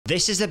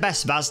This is the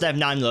best Vaznev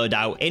 9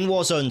 loadout in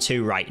Warzone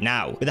 2 right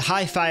now. With a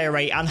high fire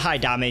rate and high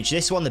damage,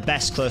 this is one of the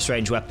best close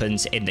range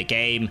weapons in the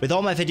game. With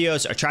all my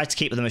videos, I try to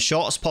keep them as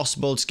short as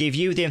possible to give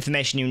you the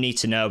information you need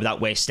to know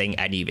without wasting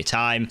any of your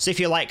time. So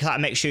if you like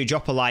that, make sure you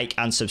drop a like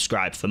and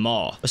subscribe for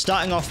more. We're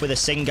starting off with a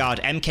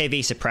SingGuard MKV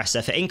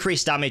suppressor for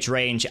increased damage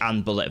range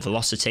and bullet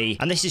velocity,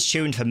 and this is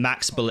tuned for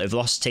max bullet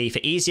velocity for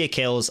easier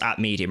kills at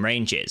medium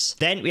ranges.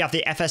 Then we have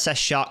the FSS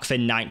Shark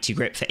Fin 90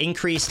 grip for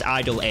increased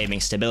idle aiming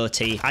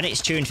stability, and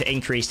it's tuned for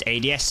increased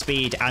ADS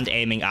speed and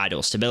aiming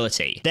idle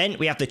stability. Then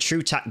we have the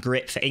True Tac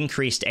grip for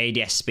increased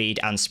ADS speed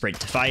and sprint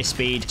to fire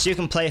speed, so you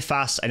can play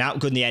fast and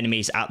outgun the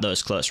enemies at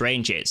those close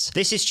ranges.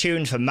 This is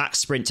tuned for max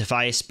sprint to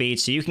fire speed,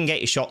 so you can get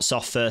your shots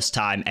off first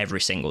time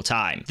every single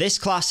time. This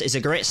class is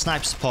a great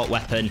sniper support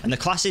weapon, and the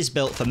class is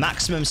built for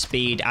maximum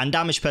speed and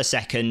damage per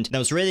second,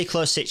 those really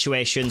close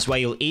situations where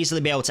you'll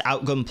easily be able to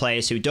outgun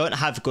players who don't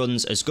have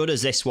guns as good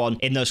as this one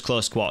in those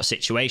close quarter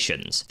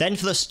situations. Then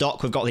for the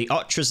stock, we've got the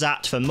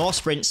Otrazat for more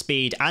sprint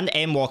speed and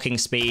aim walking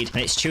speed,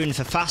 and it's tuned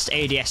for fast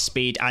ADS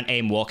speed and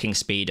aim walking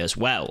speed as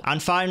well.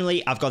 And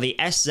finally, I've got the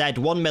SZ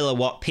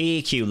 1mW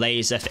PEQ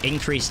laser for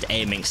increased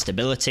aiming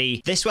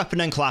stability. This weapon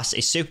and class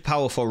is super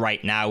powerful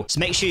right now, so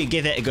make sure you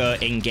give it a go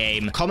in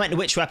game. Comment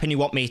which weapon you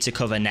want me to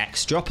cover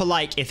next. Drop a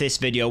like if this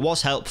video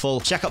was helpful.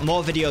 Check out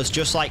more videos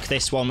just like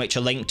this one, which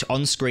are linked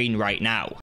on screen right now.